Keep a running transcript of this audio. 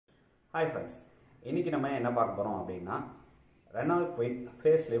Hi friends, இன்னைக்கு நம்ம என்ன பார்க்க போறோம் அப்படினா Renault Kwid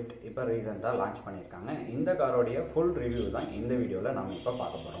Facelift இப்போ ரீசன்ட்டா லான்ச் பண்ணிருக்காங்க. இந்த காரோட full review தான் இந்த வீடியோல நாம இப்ப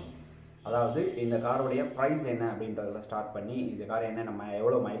பார்க்க போறோம். அதாவது இந்த காரோட பிரைஸ் என்ன அப்படின்றதல ஸ்டார்ட் பண்ணி இந்த கார் என்ன நம்ம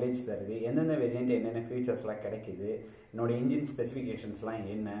எவ்வளவு மைலேஜ் தருது, எந்தெந்த வேரியன்ட் என்னென்ன ஃபீச்சர்ஸ்லாம் கிடைக்குது, என்னோட இன்ஜின் ஸ்பெசிஃபிகேஷன்ஸ்லாம்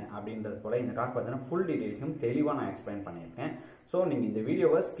என்ன அப்படின்றது போல இந்த கார் பத்தின full டீடைல்ஸும் தெளிவா நான் எக்ஸ்பிளைன் பண்ணிருக்கேன். சோ நீங்க இந்த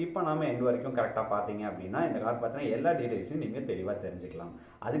வீடியோவை ஸ்கிப் பண்ணாம எண்ட் வரைக்கும் கரெக்ட்டா பாத்தீங்க அப்படினா இந்த கார் பத்தின எல்லா டீடைல்ஸையும் நீங்க தெளிவா தெரிஞ்சுக்கலாம்.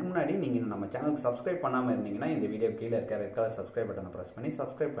 அதுக்கு முன்னாடி நீங்க நம்ம சேனலுக்கு சப்ஸ்கிரைப் பண்ணாம இருந்தீங்கன்னா இந்த வீடியோ கீழ இருக்க ரெட் கலர் சப்ஸ்கிரைப் பட்டனை பிரஸ் பண்ணி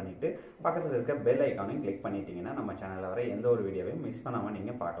சப்ஸ்கிரைப் பண்ணிட்டு பக்கத்துல இருக்க பெல் ஐகானையும் கிளிக் பண்ணிட்டீங்கன்னா நம்ம சேனல்ல வர எந்த ஒரு வீடியோவையும் மிஸ் பண்ணாம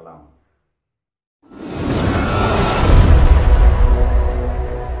நீங்க பார்க்கலாம்.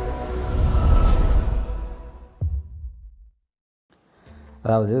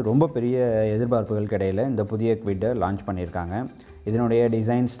 அதாவது ரொம்ப பெரிய எதிர்பார்ப்புகளுக்கு இடையில இந்த புதிய Kwid லான்ச் பண்ணிருக்காங்க. இதனுடைய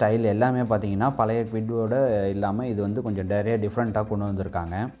டிசைன் ஸ்டைல் எல்லாமே பாத்தீங்கன்னா பழைய Kwidோட இல்லாம இது வந்து கொஞ்சம் நிறைய டிஃபரண்டா கொண்டு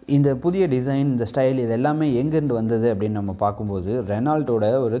வந்திருக்காங்க. இந்த புதிய டிசைன், இந்த ஸ்டைல் இது எல்லாமே எங்க இருந்து வந்தது அப்படினு நம்ம பாக்கும்போது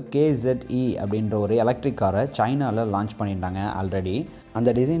ரெனால்ட்டோட ஒரு KZE அப்படிங்கற ஒரு எலக்ட்ரிக் காரை சைனால லான்ச் பண்ணிட்டாங்க ஆல்ரெடி.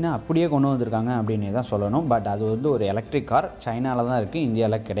 அந்த டிசைனை அப்படியே கொண்டு வந்திருக்காங்க அப்படினே தான் சொல்லணும். பட் அது வந்து ஒரு எலக்ட்ரிக் கார், சைனால தான் இருக்கு,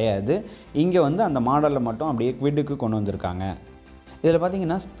 இந்தியால கிடையாது. இங்க வந்து அந்த மாடல்ல மட்டும் அப்படியே Kwidக்கு கொண்டு வந்திருக்காங்க. இதில்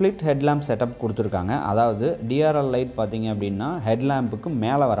பார்த்தீங்கன்னா ஸ்ப்ளிட் ஹெட்லாம்ப் செட்டப் கொடுத்துருக்காங்க. அதாவது டிஆர்எல் லைட் பார்த்தீங்க அப்படின்னா ஹெட்லாம்புக்கு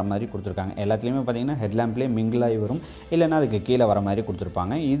மேலே வர மாதிரி கொடுத்துருக்காங்க. எல்லாத்துலேயுமே பார்த்தீங்கன்னா ஹெட்லாம்ப்லேயே மிங்கிளாகி வரும், இல்லைன்னா அதுக்கு கீழே வர மாதிரி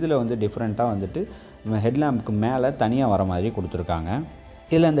கொடுத்துருப்பாங்க. இதில் வந்து டிஃப்ரெண்ட்டாக வந்துட்டு ஹெட்லாம்புக்கு மேலே தனியாக வர மாதிரி கொடுத்துருக்காங்க.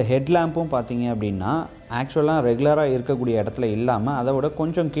 இதில் அந்த ஹெட்லாம்பும் பார்த்தீங்க அப்படின்னா ஆக்சுவலாக ரெகுலராக இருக்கக்கூடிய இடத்துல இல்லாமல் அதை விட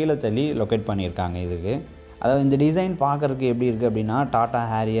கொஞ்சம் கீழே தள்ளி லொக்கேட் பண்ணியிருக்காங்க இதுக்கு. அதாவது இந்த டிசைன் பார்க்குறதுக்கு எப்படி இருக்குது அப்படின்னா Tata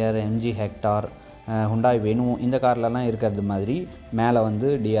Harrier, MG Hector, Hyundai venue இந்த கார்லலாம் இருக்கிறது மாதிரி மேலே வந்து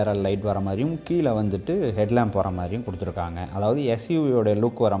டிஆர்எல் லைட் வர மாதிரியும் கீழே வந்துட்டு ஹெட்லாம்ப் வர மாதிரியும் கொடுத்துருக்காங்க. அதாவது எஸ்யூவியோட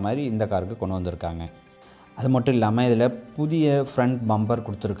லுக் வர மாதிரி இந்த காருக்கு கொண்டு வந்திருக்காங்க. அது மட்டும் இல்லாமல் இதில் புதிய ஃப்ரண்ட் பம்பர்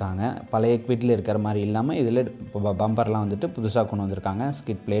கொடுத்துருக்காங்க. பழைய Kwidல இருக்கிற மாதிரி இல்லாமல் இதில் பம்பர்லாம் வந்துட்டு புதுசாக கொண்டு வந்திருக்காங்க.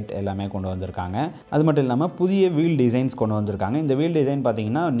 ஸ்கிட் பிளேட் எல்லாமே கொண்டு வந்திருக்காங்க. அது மட்டும் இல்லாமல் புதிய வீல் டிசைன்ஸ் கொண்டு வந்திருக்காங்க. இந்த வீல் டிசைன்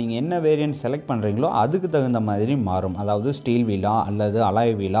பார்த்தீங்கன்னா நீங்கள் என்ன வேரியன்ட் செலக்ட் பண்ணுறீங்களோ அதுக்கு தகுந்த மாதிரி மாறும். அதாவது ஸ்டீல் வீலா அல்லது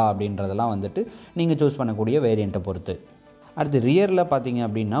அலாய் வீலா அப்படின்றதெல்லாம் வந்துட்டு நீங்கள் சூஸ் பண்ணக்கூடிய வேரியண்ட்டை பொறுத்து. அடுத்து ரியரில் பார்த்தீங்க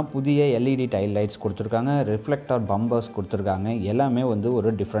அப்படின்னா புதிய எல்இடி டைல் லைட்ஸ் கொடுத்துருக்காங்க, ரிஃப்ளெக்டர் பம்பர்ஸ் கொடுத்துருக்காங்க. எல்லாமே வந்து ஒரு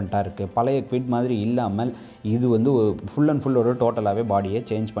டிஃப்ரெண்ட்டாக இருக்குது. பழைய Kwid மாதிரி இல்லாமல் இது வந்து ஃபுல் அண்ட் ஃபுல் ஒரு டோட்டலாகவே பாடியை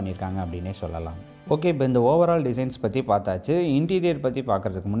சேஞ்ச் பண்ணியிருக்காங்க அப்படின்னே சொல்லலாம். ஓகே, இப்போ இந்த ஓவரால் டிசைன்ஸ் பற்றி பார்த்தாச்சு. இன்டீரியர் பற்றி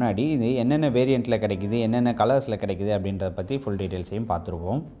பார்க்குறதுக்கு முன்னாடி இது என்னென்ன வேரியண்ட்டில் கிடைக்குது, என்னென்ன கலர்ஸில் கிடைக்குது அப்படின்றத பற்றி ஃபுல் டீட்டெயில்ஸையும்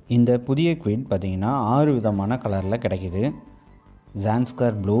பார்த்துருவோம். இந்த புதிய Kwid பார்த்திங்கன்னா 6 விதமான கலரில் கிடைக்குது.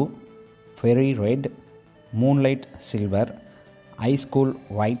 Zanskar blue, ferry red, moonlight silver, ice cool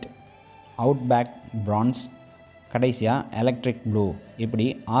white, outback France, கடைசியாக எலக்ட்ரிக் ப்ளூ, இப்படி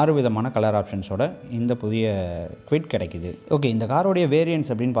 6 விதமான கலர் ஆப்ஷன்ஸோட இந்த புதிய Kwid கிடைக்குது. ஓகே, இந்த காரோடைய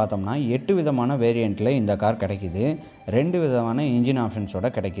வேரியன்ட்ஸ் அப்படின்னு பார்த்தோம்னா 8 விதமான வேரியண்ட்டில் இந்த கார் கிடைக்குது. 2 விதமான இன்ஜின் ஆப்ஷன்ஸோட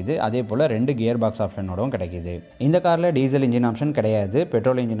கிடைக்குது. அதே போல் 2 கியர் பாக்ஸ் ஆப்ஷனோடும் கிடைக்குது. இந்த காரில் டீசல் இன்ஜின் ஆப்ஷன் கிடையாது,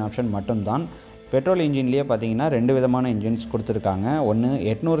 பெட்ரோல் இன்ஜின் ஆப்ஷன் மட்டும்தான். பெட்ரோல் இன்ஜின்லேயே பார்த்தீங்கன்னா 2 விதமான இன்ஜின்ஸ் கொடுத்துருக்காங்க. ஒன்று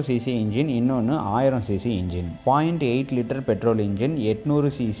 800 சிசி இன்ஜின், இன்னொன்று 1000 CC engine. 0.8 litre petrol engine,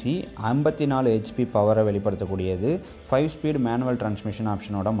 800 CC, 54 HP பவரை வெளிப்படுத்தக்கூடியது. 5 ஸ்பீட் மேனுவல் டிரான்ஸ்மிஷன்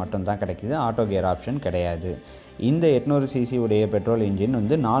ஆப்ஷனோட மட்டும்தான் கிடைக்குது, ஆட்டோ கியர் ஆப்ஷன் கிடையாது. இந்த 800 சிசி உடைய பெட்ரோல் இன்ஜின்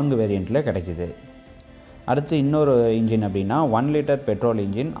வந்து 4 வேரியண்ட்டில் கிடைக்குது. அடுத்து இன்னொரு இன்ஜின் அப்படின்னா 1 litre petrol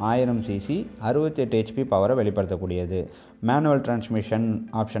engine, 1000 CC, 68 HP பவரை வெளிப்படுத்தக்கூடியது. மேனுவல் டிரான்ஸ்மிஷன்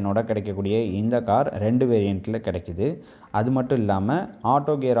ஆப்ஷனோட கிடைக்கக்கூடிய இந்த கார் 2 வேரியண்ட்டில் கிடைக்குது. அது மட்டும் இல்லாமல்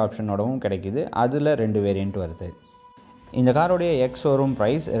ஆட்டோ கியர் ஆப்ஷனோடவும் கிடைக்குது, அதில் 2 வேரியண்ட் வருது. இந்த காரோடைய எக்ஸ்-ஷோரூம்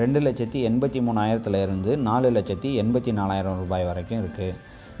ப்ரைஸ் 2,83,000 4,84,000 ரூபாய் வரைக்கும் இருக்குது.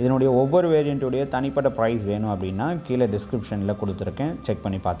 இதனுடைய ஒவ்வொரு வேரியண்ட்டுடைய தனிப்பட்ட ப்ரைஸ் வேணும் அப்படின்னா கீழே டிஸ்கிரிப்ஷனில் கொடுத்துருக்கேன், செக்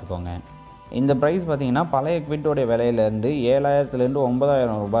பண்ணி பார்த்துக்கோங்க. இந்த ப்ரைஸ் பார்த்திங்கன்னா பழைய Kwidோடைய விலையிலேருந்து 7,000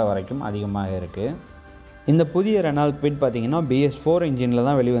 9,000 ரூபாய் வரைக்கும் அதிகமாக இருக்குது. இந்த புதிய Renault Kwid பார்த்திங்கன்னா BS4 இன்ஜினில்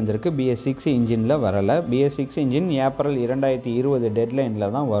தான் வெளிவந்திருக்கு, BS6 இன்ஜினில் வரலை. BS6 இன்ஜின் ஏப்ரல் 2020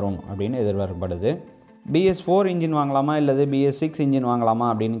 டெட்லைனில் தான் வரும் அப்படின்னு எதிர்பார்க்கப்படுது. BS4 இன்ஜின் வாங்கலாமா இல்லது BS6 இன்ஜின் வாங்கலாமா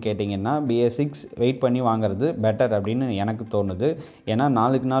அப்படின்னு கேட்டிங்கன்னா BS6 வெயிட் பண்ணி வாங்குறது பெட்டர் அப்படின்னு எனக்கு தோணுது. ஏன்னா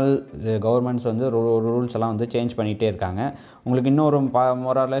நாளுக்கு நாள் கவர்மெண்ட்ஸ் வந்து ரூல்ஸ் எல்லாம் வந்து சேஞ்ச் பண்ணிகிட்டே இருக்காங்க. உங்களுக்கு இன்னும் ஒரு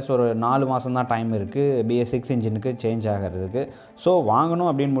மோரலெஸ் ஒரு 4 மாதம் தான் டைம் இருக்குது BS6 இன்ஜினுக்கு சேஞ்ச் ஆகிறதுக்கு. ஸோ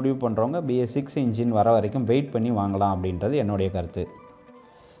வாங்கணும் அப்படின்னு முடிவு பண்ணுறவங்க BS6 இன்ஜின் வர வரைக்கும் வெயிட் பண்ணி வாங்கலாம் அப்படின்றது என்னுடைய கருத்து.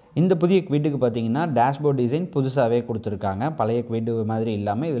 இந்த புதிய Kwidக்கு பார்த்தீங்கன்னா டேஷ்போர்ட் டிசைன் புதுசாகவே கொடுத்துருக்காங்க. பழைய Kwid மாதிரி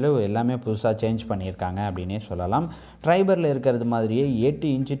இல்லாமல் இதில் எல்லாமே புதுசாக சேஞ்ச் பண்ணியிருக்காங்க அப்படின்னே சொல்லலாம். ட்ரைபரில் இருக்கிறது மாதிரியே 8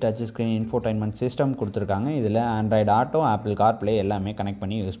 inch touch screen infotainment system கொடுத்துருக்காங்க. இதில் ஆண்ட்ராய்டு ஆட்டோ, ஆப்பிள் கார்ப்ளே எல்லாமே கனெக்ட்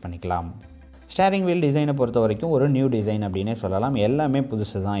பண்ணி யூஸ் பண்ணிக்கலாம். ஸ்டேரிங் வீல் டிசைனை பொறுத்த வரைக்கும் ஒரு நியூ டிசைன் அப்படின்னே சொல்லலாம். எல்லாமே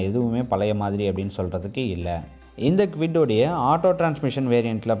புதுசு தான், எதுவுமே பழைய மாதிரி அப்படின்னு சொல்கிறதுக்கு இல்லை. இந்த குவிட்டோடைய ஆட்டோ டிரான்ஸ்மிஷன்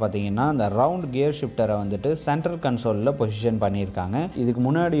வேரியண்ட்டில் பார்த்தீங்கன்னா அந்த ரவுண்ட் கியர் ஷிஃப்டரை வந்துட்டு சென்ட்ரல் கன்சோலில் பொசிஷன் பண்ணியிருக்காங்க. இதுக்கு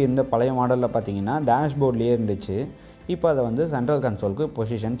முன்னாடி இருந்த பழைய மாடலில் பார்த்தீங்கன்னா டேஷ்போர்ட்லேயே இருந்துச்சு. இப்போ அதை வந்து சென்ட்ரல் கன்சோலுக்கு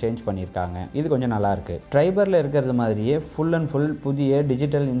பொசிஷன் சேஞ்ச் பண்ணியிருக்காங்க. இது கொஞ்சம் நல்லாயிருக்கு. ட்ரைபரில் இருக்கிறது மாதிரியே ஃபுல் அண்ட் ஃபுல் புதிய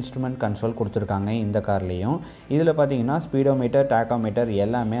டிஜிட்டல் இன்ஸ்ட்ருமெண்ட் கன்சோல் கொடுத்துருக்காங்க இந்த கார்லேயும். இதில் பார்த்தீங்கன்னா ஸ்பீடோமீட்டர், டாக்கோமீட்டர்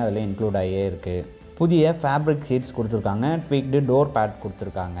எல்லாமே அதில் இன்க்ளூட் ஆகியே இருக்குது. புதிய ஃபேப்ரிக் சீட்ஸ் கொடுத்துருக்காங்க. ட்விக்டு டோர் பேட்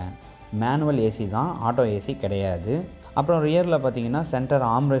கொடுத்துருக்காங்க. மேனுவல் ஏசி தான், ஆட்டோ ஏசி கிடையாது. அப்புறம் ரியரில் பார்த்தீங்கன்னா சென்டர்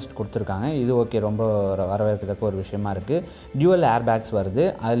ஆம்ரெஸ்ட் கொடுத்துருக்காங்க. இது ஓகே, ரொம்ப வரவேற்கத்தக்க ஒரு விஷயமா இருக்குது. டியூவல் ஏர் பேக்ஸ் வருது.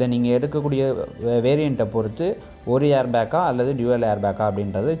 அதில் நீங்கள் எடுக்கக்கூடிய வேரியண்ட்டை பொறுத்து ஒரு ஏர் பேக்கா அல்லது டியூவல் ஏர் பேக்கா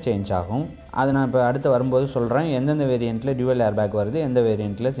அப்படின்றது சேஞ்ச் ஆகும். அது நான் இப்போ அடுத்து வரும்போது சொல்கிறேன். எந்தெந்த வேரியண்ட்டில் டியூவல் ஏர் பேக் வருது, எந்த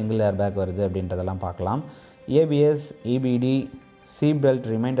வேரியண்ட்டில் சிங்கிள் ஏர் பேக் வருது அப்படின்றதெல்லாம் பார்க்கலாம். ABS, EBD, seat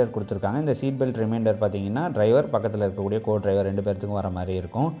belt reminder கொடுத்துருக்காங்க. இந்த சீட் பெல்ட் ரிமைண்டர் பார்த்தீங்கன்னா டிரைவர் பக்கத்தில் இருக்கக்கூடிய கோ டிரைவர் 2 பேர்த்துக்கும் வர மாதிரி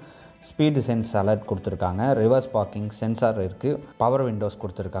இருக்கும். ஸ்பீடு சென்ஸ் அலர்ட் கொடுத்துருக்காங்க. ரிவர்ஸ் பார்க்கிங் சென்சார் இருக்குது. பவர் விண்டோஸ்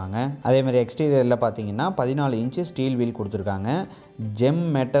கொடுத்துருக்காங்க. அதேமாதிரி எக்ஸ்டீரியரில் பார்த்தீங்கன்னா 14 இன்ச்சு ஸ்டீல் வீல் கொடுத்துருக்காங்க. GeM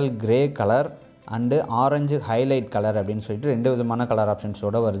metal grey colour and orange highlight colour அப்படின்னு சொல்லிட்டு 2 விதமான கலர்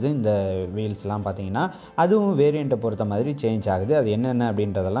ஆப்ஷன்ஸோடு வருது. இந்த வீல்ஸ்லாம் பார்த்தீங்கன்னா அதுவும் வேரியண்ட்டை பொறுத்த மாதிரி சேஞ்ச் ஆகுது. அது என்னென்ன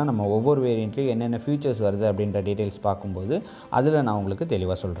அப்படின்றதெல்லாம் நம்ம ஒவ்வொரு வேரியண்ட்லேயும் என்னென்ன ஃபீச்சர்ஸ் வருது அப்படின்ற டீட்டெயில்ஸ் பார்க்கும்போது அதில் நான் உங்களுக்கு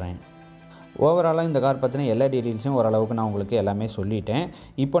தெளிவாக சொல்கிறேன். ஓவராலாக இந்த கார் பற்றின எல்லா டீட்டெயில்ஸும் ஓரளவுக்கு நான் உங்களுக்கு எல்லாமே சொல்லிட்டேன்.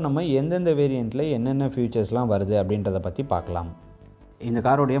 இப்போ நம்ம எந்தெந்த வேரியண்ட்டில் என்னென்ன ஃபீச்சர்ஸ்லாம் வருது அப்படின்றத பற்றி பார்க்கலாம். இந்த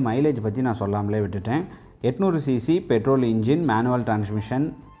காரோடைய மைலேஜ் பற்றி நான் சொல்லாமலே விட்டுட்டேன். 800 CC petrol engine, manual transmission,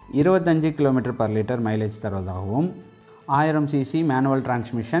 25 km/L mileage தருவதாகவும், 1000 CC manual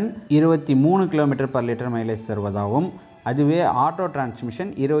transmission 23 km/L mileage தருவதாகவும், அதுவே ஆட்டோ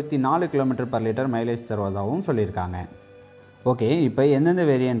டிரான்ஸ்மிஷன் 24 km/L மைலேஜ் தருவதாகவும் சொல்லியிருக்காங்க. ஓகே, இப்போ எந்தெந்த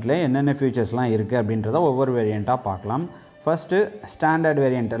வேரியண்ட்டில் என்னென்ன ஃபீச்சர்ஸ்லாம் இருக்குது அப்படின்றத ஒவ்வொரு வேரியண்ட்டாக பார்க்கலாம். First standard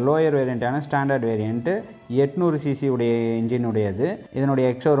variant, lower வேரியண்ட்டான standard variant 800 CC உடைய இன்ஜினுடையது. இதனுடைய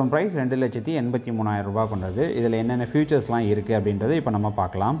எக்ஸ்-ஷோரூம் ப்ரைஸ் 2,83,000 ரூபா கொண்டது. இதில் என்னென்ன ஃபீச்சர்ஸ்லாம் இருக்குது அப்படின்றத இப்போ நம்ம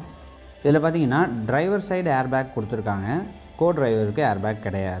பார்க்கலாம். இதில் பார்த்தீங்கன்னா டிரைவர் சைடு ஏர் பேக் கொடுத்துருக்காங்க. கோ டிரைவருக்கு ஏர் பேக்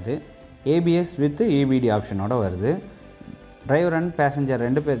கிடையாது. ஏபிஎஸ் வித் இபிடி ஆப்ஷனோட வருது. டிரைவர் அண்ட் பேசஞ்சர்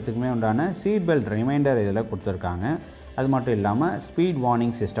 2 பேர்த்துக்குமே உண்டான சீட் பெல்ட் ரிமைண்டர் இதில் கொடுத்துருக்காங்க. அது மட்டும் இல்லாமல் ஸ்பீட்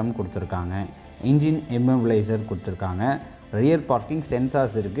வார்னிங் சிஸ்டம் கொடுத்துருக்காங்க. இன்ஜின் இம்மோபிலைசர் கொடுத்துருக்காங்க. ரியர் பார்க்கிங்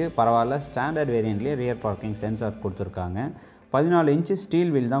சென்சார்ஸ் இருக்குது. பரவாயில்ல, ஸ்டாண்டர்ட் வேரியண்ட்லேயே ரியர் பார்க்கிங் சென்சார் கொடுத்துருக்காங்க. 14 இன்ச்சு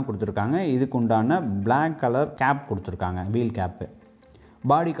ஸ்டீல் வீல் தான் கொடுத்துருக்காங்க. இதுக்கு உண்டான பிளாக் கலர் கேப் கொடுத்துருக்காங்க, வீல் கேப்பு.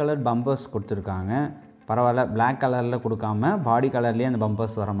 பாடி கலர் பம்பர்ஸ் கொடுத்துருக்காங்க. பரவாயில்ல, பிளாக் கலரில் கொடுக்காம பாடி கலர்லேயே அந்த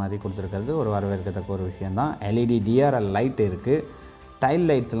பம்பர்ஸ் வர மாதிரி கொடுத்துருக்கிறது ஒரு வரவேற்கத்தக்க ஒரு விஷயந்தான். எல்இடி டிஆர்எல் லைட் இருக்குது. டைல்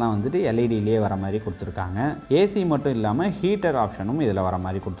லைட்ஸ்லாம் வந்துட்டு எல்இடிலேயே வர மாதிரி கொடுத்துருக்காங்க. ஏசி மட்டும் இல்லாமல் ஹீட்டர் ஆப்ஷனும் இதில் வர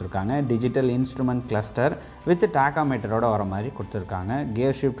மாதிரி கொடுத்துருக்காங்க. டிஜிட்டல் இன்ஸ்ட்ருமெண்ட் கிளஸ்டர் வித் டாக்காமீட்டரோட வர மாதிரி கொடுத்துருக்காங்க.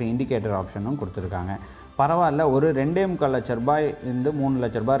 கியர் ஷிஃப்ட் இண்டிகேட்டர் ஆப்ஷனும் கொடுத்துருக்காங்க. பரவாயில்ல, ஒரு 2.25 லட்ச ரூபாய் இருந்து 3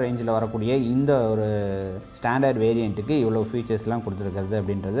 லட்ச ரூபாய் ரேஞ்சில் வரக்கூடிய இந்த ஒரு ஸ்டாண்டர்ட் வேரியண்ட்டுக்கு இவ்வளோ ஃபீச்சர்ஸ்லாம் கொடுத்துருக்கிறது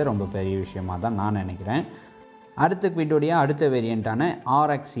அப்படின்றது ரொம்ப பெரிய விஷயமாக தான் நான் நினைக்கிறேன். அடுத்த குவிட்டோடைய அடுத்த வேரியண்ட்டான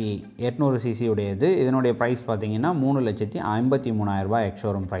RxE 800 சிசி உடையது. இதனுடைய ப்ரைஸ் பார்த்தீங்கன்னா 3,53,000 ரூபாய்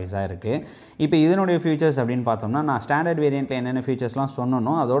எக்ஸ்-ஷோரூம் ப்ரைஸாக இருக்குது. இப்போ இதனுடைய ஃபீச்சர்ஸ் அப்படின்னு பார்த்தோம்னா, நான் ஸ்டாண்டர்ட் வேரியண்ட்டில் என்னென்ன ஃபீச்சர்ஸ்லாம்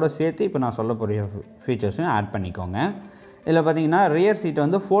சொன்னனோ அதோடு சேர்த்து இப்போ நான் சொல்ல போகிற ஃபீச்சர்ஸும் ஆட் பண்ணிக்கோங்க. இதில் பார்த்தீங்கன்னா ரியர் சீட்டை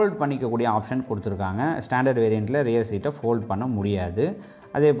வந்து ஃபோல்ட் பண்ணிக்கக்கூடிய ஆப்ஷன் கொடுத்துருக்காங்க. ஸ்டாண்டர்ட் வேரியண்ட்டில் ரியர் சீட்டை ஃபோல்ட் பண்ண முடியாது.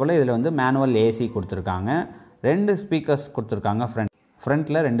 அதே போல் இதில் வந்து மேனுவல் ஏசி கொடுத்துருக்காங்க. 2 ஸ்பீக்கர்ஸ் கொடுத்துருக்காங்க.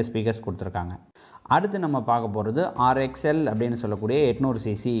 ஃப்ரண்ட்டில் 2 ஸ்பீக்கர்ஸ் கொடுத்துருக்காங்க. அடுத்து நம்ம பார்க்க போகிறது RxL அப்படின்னு சொல்லக்கூடிய 800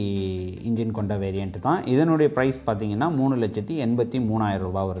 சிசி இன்ஜின் கொண்ட வேரியண்ட் தான். இதனுடைய ப்ரைஸ் பார்த்திங்கன்னா 3,83,000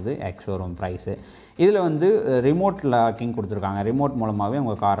 ரூபா வருது எக்ஸ்-ஷோரூம் ப்ரைஸு. இதில் வந்து ரிமோட் லாக்கிங் கொடுத்துருக்காங்க. ரிமோட் மூலமாகவே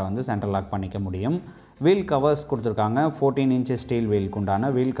உங்கள் காரை வந்து சென்ட்ரல் லாக் பண்ணிக்க முடியும். வீல் கவர்ஸ் கொடுத்துருக்காங்க. 14 இன்ச்சு ஸ்டீல் வீலுக்கு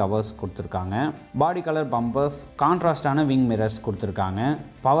உண்டான வீல் கவர்ஸ் கொடுத்துருக்காங்க. பாடி கலர் பம்பர்ஸ், கான்ட்ராஸ்டான விங் மிரர்ஸ் கொடுத்துருக்காங்க.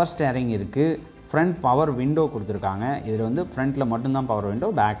 பவர் ஸ்டேரிங் இருக்குது. ஃப்ரண்ட் பவர் விண்டோ கொடுத்துருக்காங்க. இதில் வந்து ஃப்ரண்ட்டில் மட்டும்தான் பவர் விண்டோ,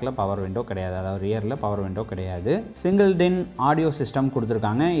 பேக்கில் பவர் விண்டோ கிடையாது. அதாவது ரியரில் பவர் விண்டோ கிடையாது. சிங்கிள் டின் ஆடியோ சிஸ்டம்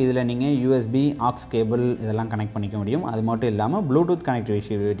கொடுத்துருக்காங்க. இதில் நீங்கள் யூஎஸ்பி, ஆக்ஸ் கேபிள் இதெல்லாம் கனெக்ட் பண்ணிக்க முடியும். அது மட்டும் இல்லாமல் ப்ளூடூத்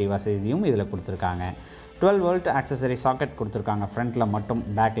கனெக்டிவிட்டி வசதியும் இதில் கொடுத்துருக்காங்க. 12 வோல்ட் ஆக்சசரி சாக்கெட் கொடுத்துருக்காங்க. ஃப்ரண்ட்டில் மட்டும்,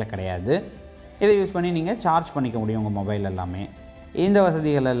 பேக்கில் கிடையாது. இதை யூஸ் பண்ணி நீங்கள் சார்ஜ் பண்ணிக்க முடியும் உங்கள் மொபைல் எல்லாமே. இந்த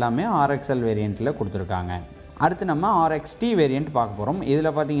வசதிகள் எல்லாமே RxL வேரியண்ட்டில் கொடுத்துருக்காங்க. அடுத்து நம்ம RxT வேரியண்ட் பார்க்க போகிறோம். இதில்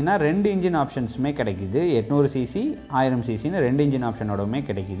பார்த்தீங்கன்னா 2 இன்ஜின் ஆப்ஷன்ஸுமே கிடைக்குது. 800 சிசி 1000 சிசின்னு 2 இன்ஜின் ஆப்ஷனோடவுமே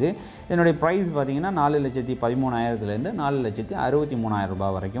கிடைக்குது. இதனுடைய ப்ரைஸ் பார்த்தீங்கன்னா 4,13,000 4,63,000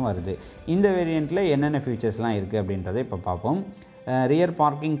 ரூபாய் வரைக்கும் வருது. இந்த வேரியண்ட்டில் என்னென்ன ஃபீச்சர்ஸ்லாம் இருக்குது அப்படின்றத இப்போ பார்ப்போம். ரியர்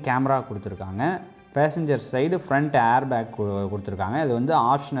பார்க்கிங் கேமரா கொடுத்துருக்காங்க. Passenger side front air bag கொடுத்துருக்காங்க. இது வந்து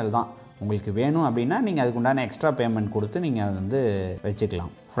ஆப்ஷனல் தான், உங்களுக்கு வேணும் அப்படின்னா நீங்கள் அதுக்குண்டான எக்ஸ்ட்ரா பேமெண்ட் கொடுத்து நீங்கள் அதை வந்து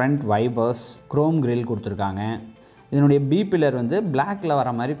வச்சுக்கலாம். ஃப்ரண்ட் வைபர்ஸ் குரோம் கிரில் கொடுத்துருக்காங்க. இதனுடைய பி பில்லர் வந்து பிளாக்கில் வர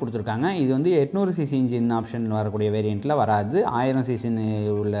மாதிரி கொடுத்துருக்காங்க. இது வந்து 800cc இன்ஜின் ஆப்ஷன் வரக்கூடிய வேரியண்ட்டில் வராது, 1000cc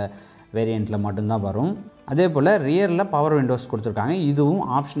உள்ள வேரியண்ட்டில் மட்டும்தான் வரும். அதே போல் ரியரில் பவர் விண்டோஸ் கொடுத்துருக்காங்க. இதுவும்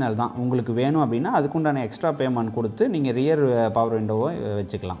ஆப்ஷனல் தான். உங்களுக்கு வேணும் அப்படின்னா அதுக்குண்டான எக்ஸ்ட்ரா பேமெண்ட் கொடுத்து நீங்கள் ரியர் பவர் விண்டோவை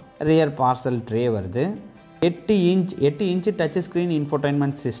வச்சுக்கலாம். ரியர் பார்சல் ட்ரே வருது. 8 inch touch screen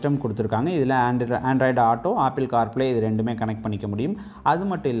infotainment system கொடுத்துருக்காங்க. இதில் ஆண்ட்ராய்டு ஆட்டோ, ஆப்பிள் கார்ப்ளே இது ரெண்டுமே கனெக்ட் பண்ணிக்க முடியும். அது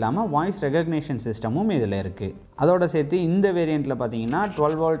மட்டும் இல்லாமல் வாய்ஸ் ரெகக்னேஷன் சிஸ்டமும் இதில் இருக்குது. அதோட சேர்த்து இந்த வேரியண்ட்டில் பார்த்தீங்கன்னா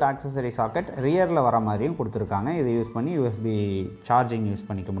 12V ஆக்சசரி சாக்கெட் ரியரில் வர மாதிரியும் கொடுத்துருக்காங்க. இதை யூஸ் பண்ணி யூஎஸ்பி சார்ஜிங் யூஸ்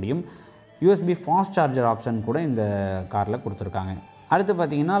பண்ணிக்க முடியும். யூஎஸ்பி ஃபாஸ்ட் சார்ஜர் ஆப்ஷன் கூட இந்த காரில் கொடுத்துருக்காங்க. அடுத்து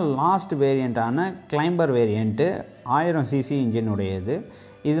பார்த்தீங்கன்னா லாஸ்ட் வேரியண்ட்டான கிளைம்பர் வேரியண்ட்டு 1000cc இன்ஜினுடையது.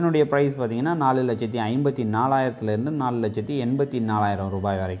 இதனுடைய ப்ரைஸ் பார்த்திங்கன்னா 4,54,000 4,84,000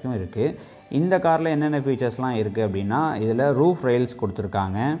 ரூபாய் வரைக்கும் இருக்குது. இந்த காரில் என்னென்ன ஃபீச்சர்ஸ்லாம் இருக்குது அப்படின்னா, இதில் ரூஃப் ரெயில்ஸ்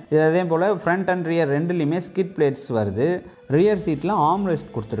கொடுத்துருக்காங்க. இது அதே போல் ஃப்ரண்ட் அண்ட் ரியர் ரெண்டுலேயுமே ஸ்கிட் பிளேட்ஸ் வருது. ரியர் சீட்டில் ஆர்ம்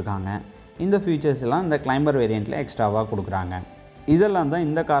ரெஸ்ட் கொடுத்துருக்காங்க. இந்த ஃபீச்சர்ஸ் எல்லாம் இந்த கிளைம்பர் வேரியண்ட்டில் எக்ஸ்ட்ராவாக கொடுக்குறாங்க. இதெல்லாம் தான்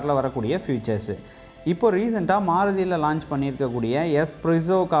இந்த காரில் வரக்கூடிய ஃபீச்சர்ஸு. இப்போ ரீசெண்டாக மாருதியில் லான்ச் பண்ணியிருக்கக்கூடிய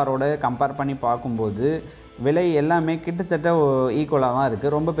எஸ்பிரிஸோ காரோட கம்பேர் பண்ணி பார்க்கும்போது விலை எல்லாமே கிட்டத்தட்ட ஈக்குவலாக தான்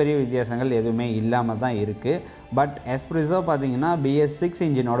இருக்குது. ரொம்ப பெரிய வித்தியாசங்கள் எதுவுமே இல்லாமல் தான் இருக்குது. பட் எஸ்பிரிஸோ பார்த்தீங்கன்னா BS6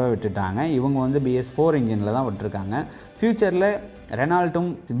 இன்ஜினோட விட்டுட்டாங்க. இவங்க வந்து BS4 இன்ஜினில் தான் விட்டுருக்காங்க. ஃப்யூச்சரில் ரெனால்ட்டும்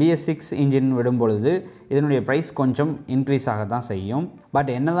BS6 இன்ஜின் விடும்பொழுது இதனுடைய ப்ரைஸ் கொஞ்சம் இன்க்ரீஸ் ஆக தான் செய்யும். பட்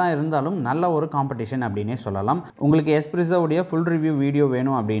என்ன தான் இருந்தாலும் நல்ல ஒரு காம்படிஷன் அப்படின்னே சொல்லலாம். உங்களுக்கு எஸ்பிரிஸோடைய ஃபுல் ரிவ்யூ வீடியோ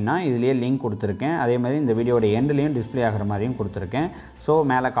வேணும் அப்படின்னா இதுலேயே லிங்க் கொடுத்துருக்கேன். அதே மாதிரி இந்த வீடியோட எண்ட்லேயும் டிஸ்பிளே ஆகிற மாதிரியும் கொடுத்துருக்கேன். ஸோ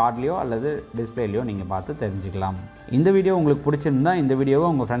மேலே கார்ட்லேயோ அல்லது டிஸ்பிளேலையோ நீங்கள் பார்த்து தெரிஞ்சுக்கலாம். இந்த வீடியோ உங்களுக்கு பிடிச்சிருந்தா இந்த வீடியோவை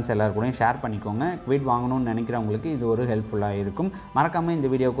உங்கள் ஃப்ரெண்ட்ஸ் எல்லாருக்கூடையும் ஷேர் பண்ணிக்கோங்க. குவிட் வாங்கணும்னு நினைக்கிறவங்களுக்கு இது ஒரு ஹெல்ப்ஃபுல்லாக இருக்கும். மறக்காமல் இந்த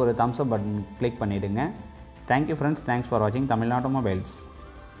வீடியோவுக்கு ஒரு தம்ஸ் அப் பட்டன் கிளிக் பண்ணிவிடுங்க. Thank you friends. Thanks for watching Tamil Nadu Mobiles.